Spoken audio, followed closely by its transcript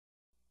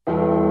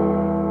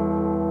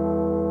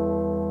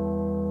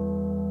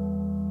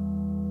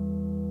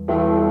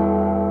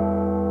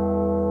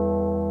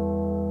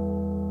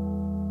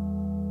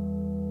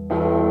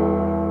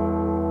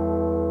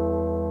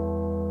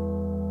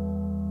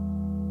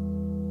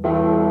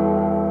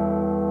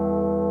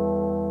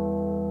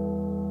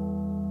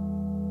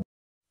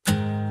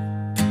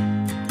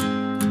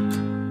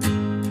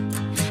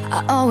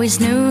Always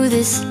knew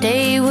this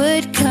day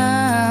would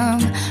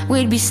come.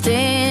 We'd be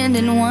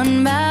standing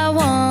one by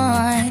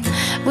one,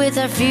 with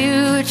our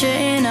future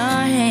in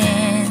our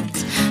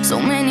hands. So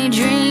many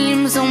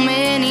dreams, so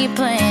many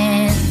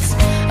plans.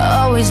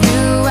 Always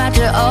knew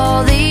after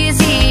all these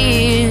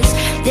years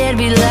there'd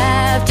be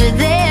laughter,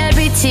 there'd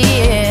be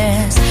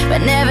tears,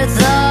 but never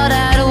thought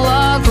I'd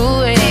walk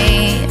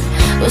away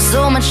with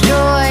so much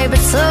joy but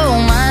so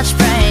much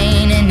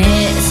pain. And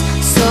it's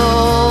so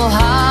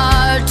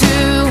hard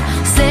to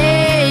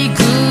say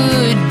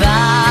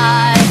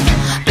goodbye,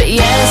 but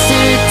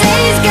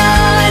yesterday's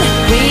gone.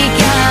 We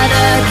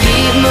gotta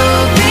keep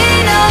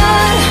moving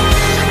on.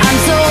 I'm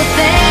so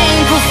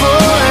thankful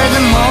for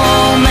the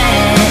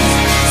moment,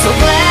 so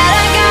glad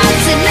I got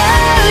to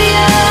know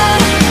you.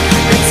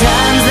 The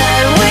times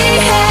that we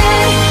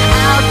had,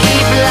 I'll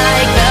keep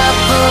like a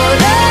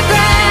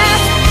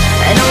photograph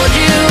and hold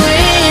you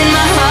in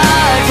my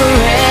heart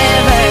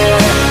forever.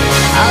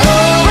 I'll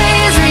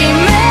always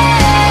remember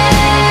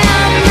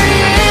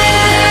you.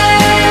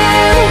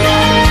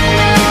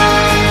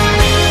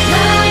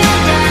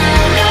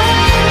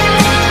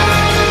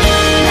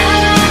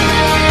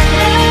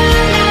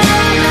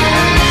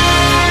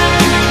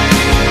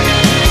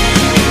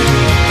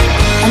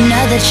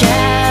 Another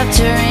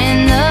chapter in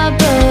the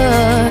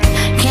book.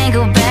 Can't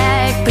go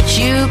back, but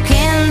you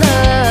can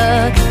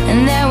look,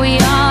 and there we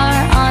are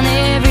on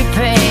every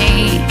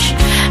page.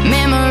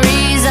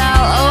 Memories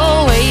I'll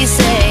always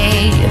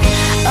save.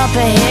 Up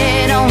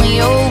ahead,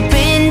 only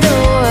open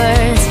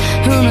doors.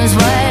 Who knows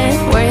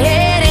what we're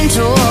heading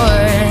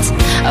towards?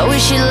 I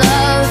wish you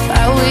love,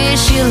 I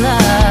wish you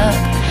luck.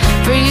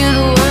 For you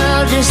the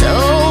world just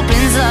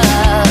opens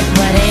up,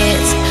 but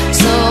it's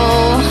so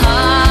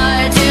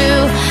hard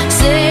to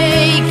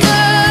say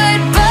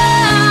goodbye.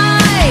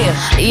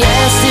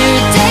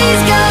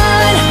 Yesterday's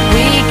gone.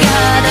 We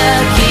gotta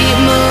keep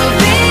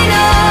moving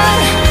on.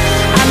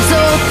 I'm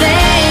so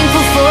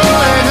thankful for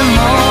the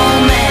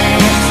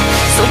moment,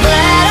 so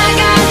glad I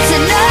got to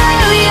know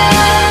you.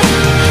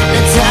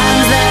 The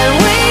times that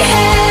we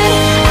had,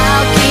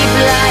 I'll keep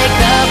like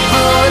a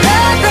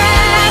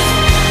photograph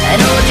and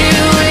hold you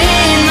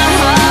in my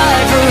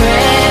heart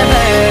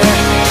forever.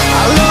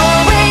 I'll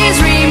always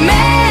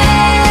remember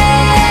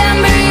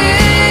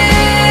you.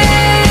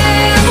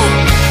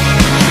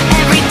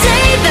 Every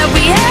day that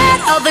we had,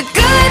 all the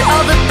good,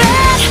 all the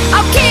bad,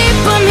 I'll keep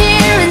them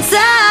here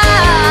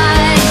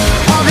inside.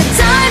 All the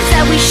times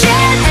that we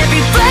shared,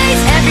 every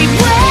place,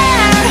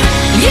 everywhere,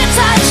 you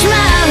touched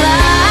my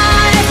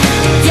life.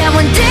 Yeah,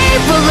 one day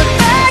we'll look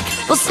back,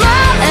 we'll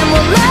smile and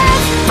we'll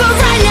laugh, but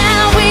right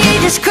now we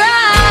just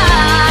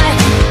cry,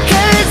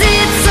 'cause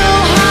it's so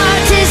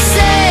hard to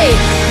say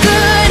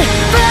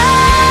goodbye.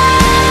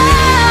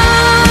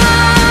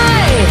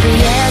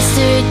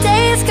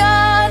 Yesterday's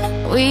gone.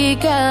 We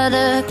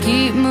gotta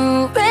keep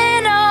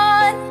moving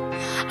on.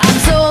 I'm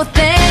so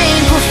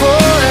thankful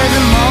for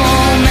the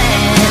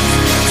moment,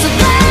 so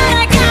glad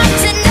I got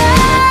to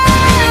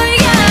know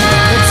you.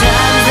 The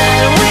times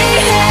that we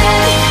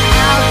had,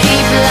 I'll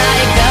keep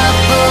like a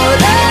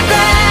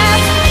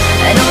photograph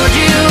and hold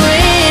you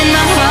in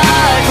my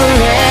heart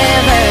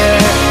forever.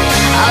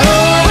 I'll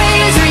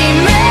always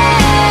remember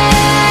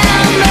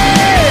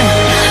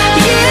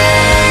you.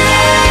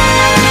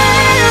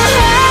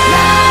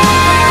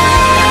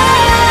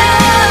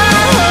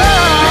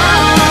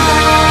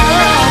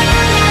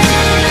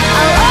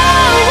 I'll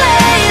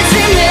always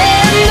remember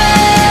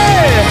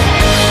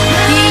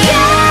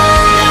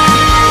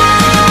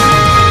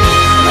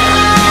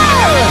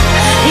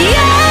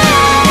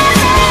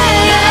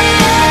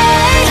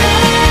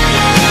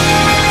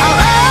I'll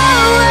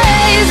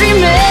always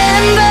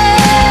remember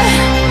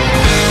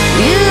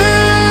you.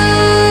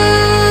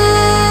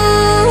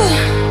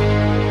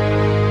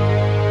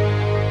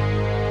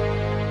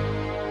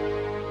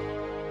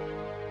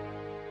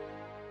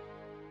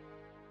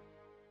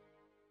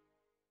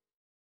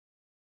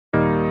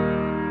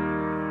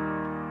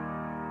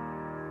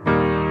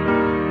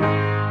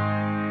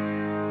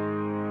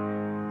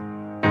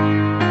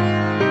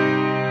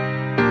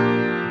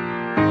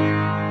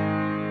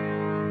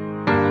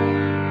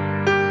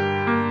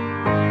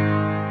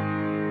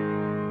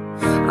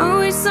 I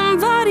wish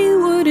somebody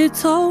would've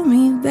told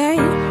me, babe,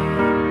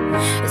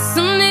 that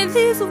someday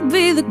these will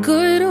be the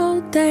good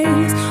old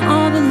days.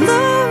 All the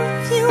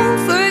love you won't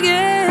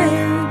forget,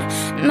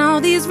 and all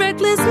these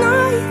reckless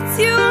nights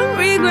you won't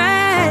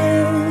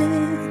regret.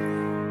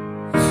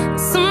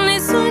 Someday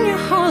soon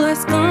your whole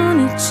life's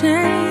gonna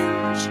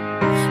change.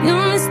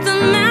 You'll miss the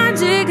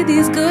magic of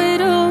these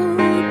good old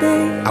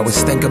days. I was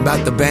thinking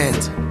about the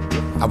band,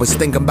 I was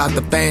thinking about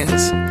the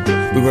fans.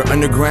 We were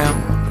underground,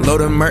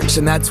 loading merch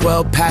in that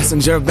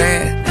 12-passenger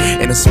van,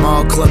 in a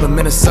small club in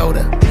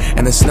Minnesota,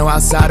 and the snow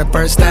outside of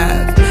First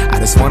Ave. I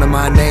just wanted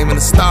my name and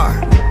a star.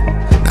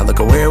 Now look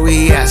at where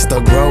we at,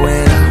 still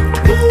growing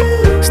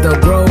up, still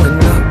growing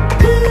up.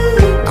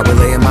 I would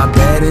lay in my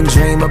bed and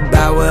dream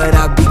about what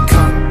I've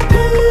become.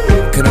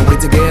 Couldn't wait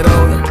to get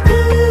older,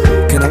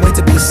 couldn't wait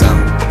to be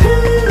some.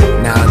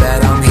 Now that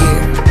I'm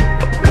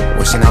here,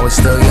 wishing I was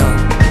still young.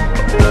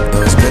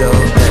 Those good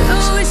old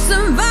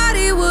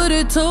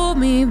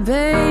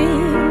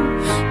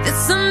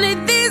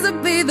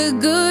be the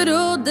good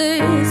old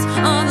days.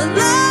 All the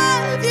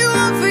love you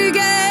won't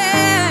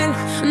forget,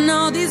 and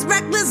all these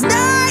reckless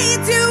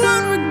nights you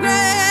won't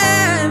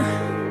regret.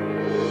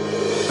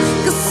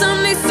 Cause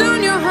someday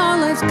soon your whole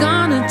life's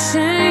gonna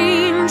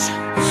change.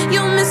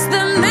 You'll miss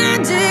the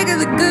magic of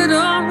the good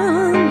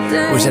old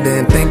days. Wish I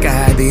didn't think I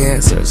had the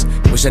answers.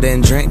 Wish I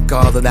didn't drink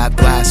all of that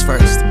glass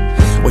first.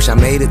 Wish I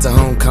made it to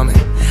homecoming,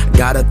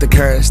 got up the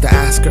courage to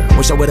ask her.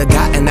 Wish I would've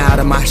gotten out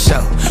of my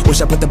show. Wish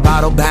I put the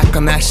bottle back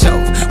on that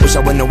shelf. Wish I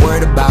wouldn't have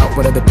worried about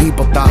what other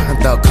people thought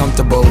and felt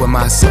comfortable with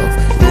myself.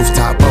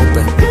 Rooftop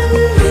open,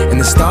 and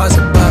the stars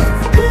above.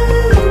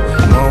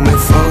 Moment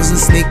frozen,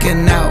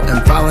 sneaking out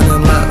and falling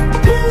in love.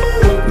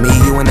 Me,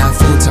 you, and that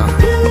futon,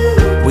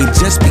 we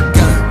just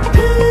begun.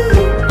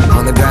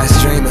 On the grass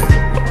dreaming,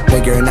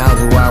 figuring out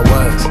who I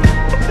was.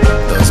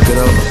 Those good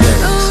old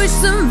days. I wish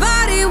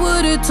somebody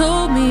would've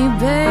told me,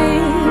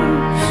 babe,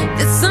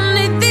 that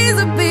someday these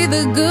would be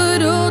the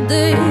good old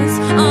days.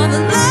 All the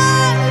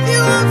love you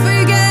won't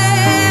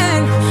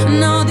forget,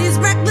 and all these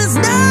reckless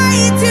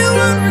nights you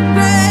won't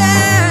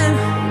regret.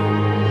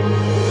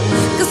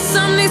 Cause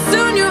someday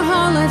soon your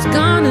whole life's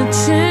gonna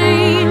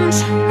change.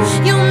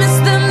 You'll miss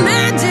the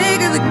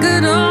magic of the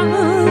good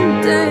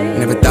old days.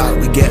 Never thought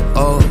we'd get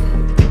old.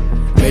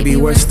 Maybe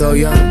we're still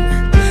young.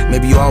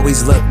 Maybe you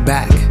always look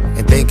back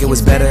and think it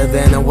was better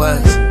than it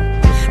was.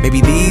 Maybe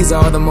these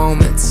are the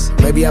moments.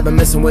 Maybe I've been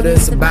missing what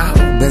it's about.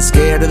 Been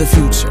scared of the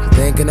future,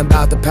 thinking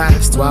about the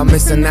past while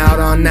missing out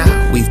on now.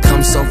 We've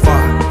come so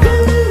far,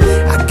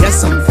 I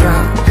guess I'm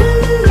proud.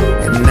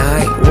 And I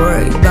ain't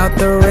worried about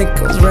the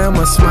wrinkles around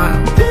my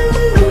smile.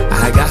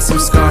 I got some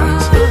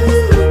scars,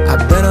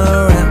 I've been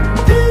around.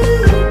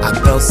 I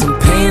felt some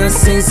pain, I've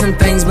seen some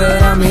things,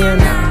 but I'm here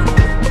now.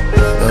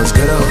 Those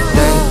good old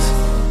days.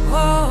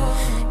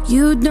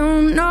 You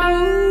don't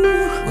know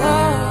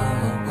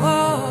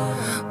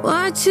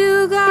what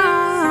you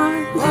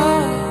got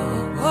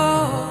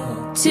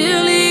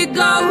till it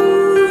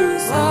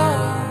goes,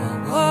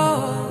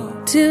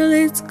 till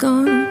it's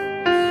gone.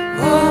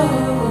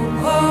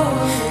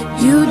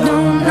 You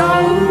don't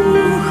know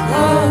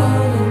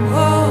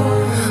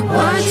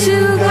what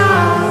you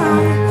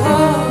got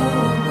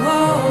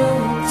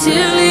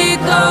till it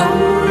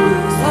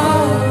goes,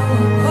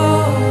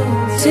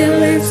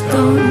 till it's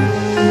gone.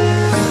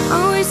 I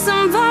wish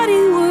somebody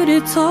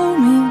would've told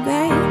me,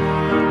 babe,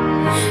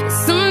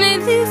 someday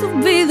these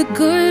will be the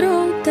good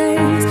old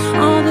days.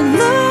 All the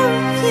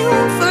love you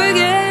won't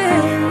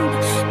forget,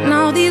 and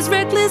all these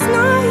reckless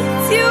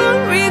nights you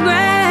won't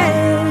regret.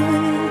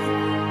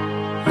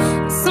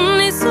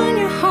 Someday soon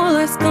your whole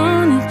life's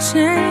gonna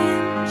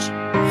change.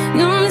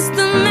 You'll miss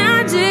the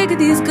magic of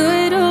these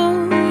good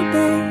old days.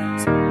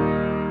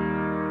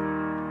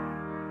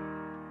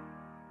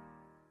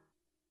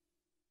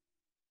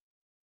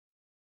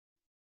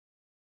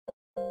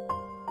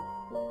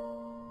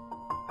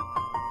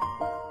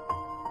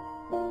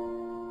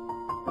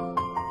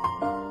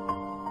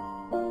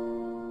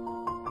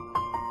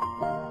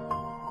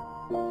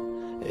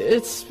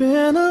 It's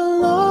been a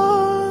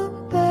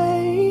long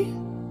day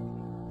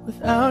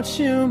without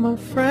you, my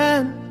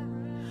friend,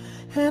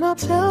 and I'll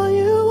tell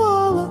you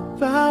all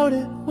about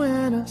it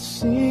when I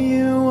see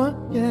you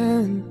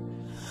again.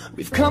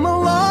 We've come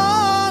a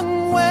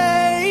long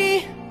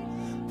way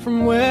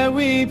from where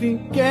we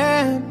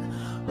began.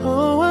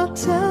 Oh, I'll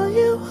tell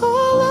you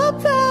all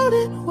about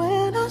it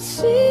when I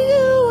see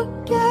you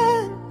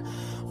again,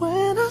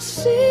 when I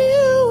see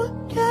you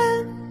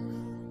again.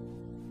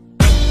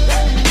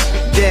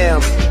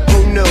 Damn,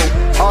 who knew?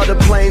 All the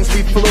planes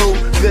we flew,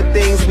 good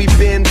things we've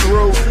been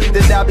through,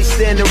 that I'll be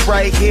standing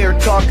right here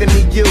talking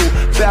to you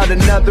about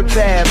another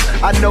path.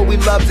 I know we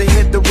love to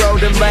hit the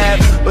road and laugh,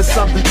 but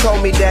something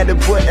told me that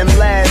it wouldn't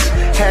last.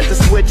 Had to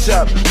switch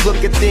up,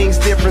 look at things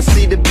different,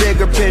 see the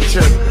bigger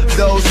picture.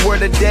 Those were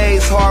the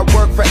days, hard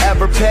work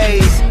forever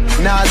pays.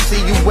 Now I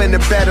see you in a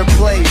better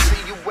place.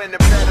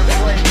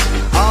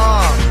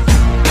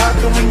 How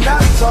can we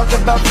not talk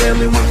about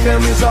family when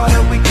family's all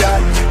that we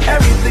got?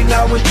 Everything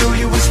I went through,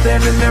 you were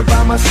standing there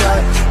by my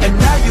side, and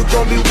now you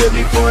gon' be with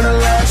me for the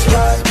last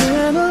ride. It's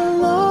been a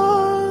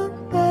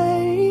long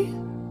day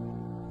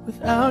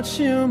without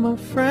you, my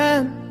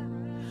friend,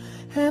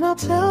 and I'll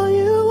tell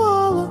you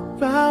all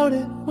about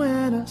it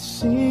when I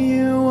see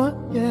you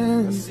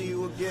again.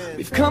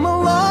 We've come a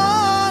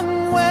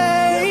long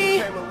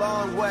way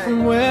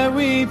from where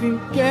we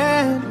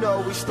began.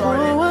 Oh,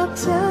 I'll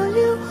tell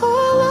you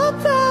all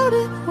about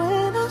it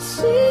when I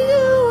see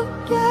you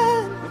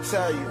again.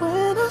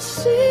 When I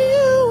see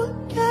you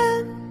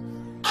again.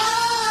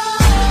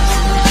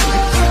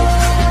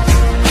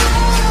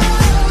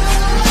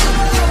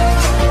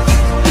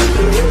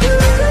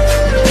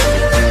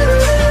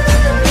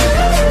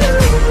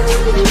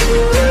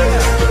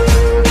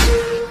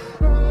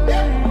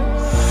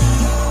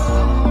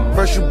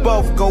 First you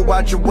both go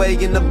out your way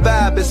and the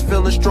vibe is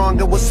feeling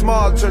stronger. What's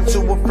small turn to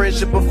a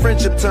friendship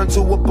turn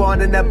to a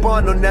bond, and that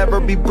bond will never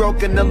be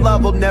broken. The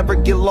love will never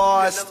get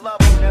lost.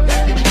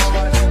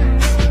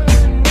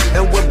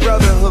 And we're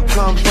brotherhood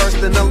come first,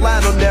 and the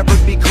line will never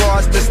be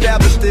crossed.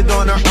 Established it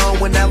on our own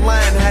when that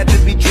line had to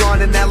be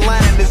drawn, and that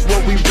line is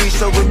what we reach.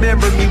 So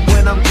remember me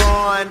when I'm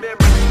gone.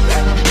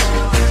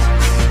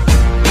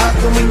 How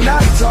can we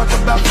not talk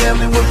about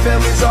family when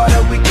family's all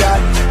that we got?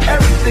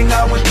 Everything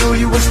I went through,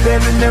 you were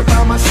standing there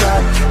by my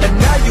side, and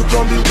now you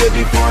gon' be with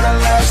me for the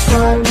last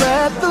ride. So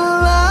let the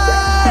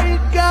light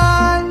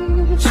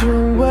guide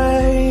your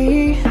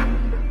way,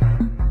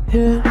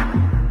 yeah.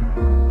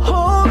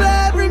 Hold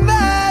every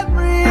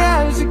memory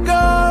as you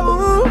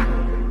go,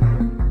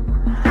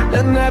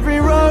 and every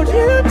road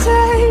you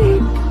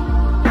take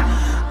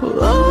will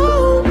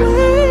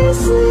always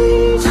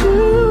lead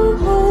you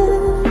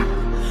home.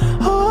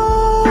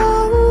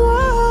 Oh,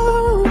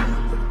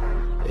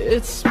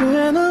 it's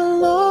been a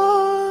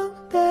long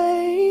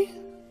day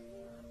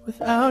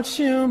without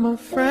you, my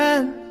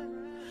friend,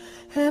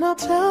 and I'll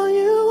tell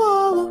you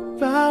all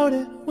about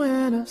it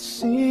when I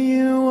see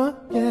you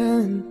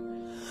again.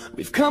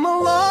 We've come a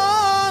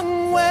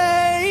long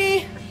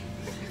way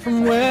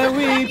from where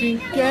we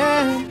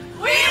began.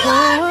 We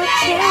love I'll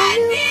tell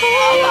you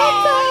all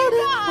about it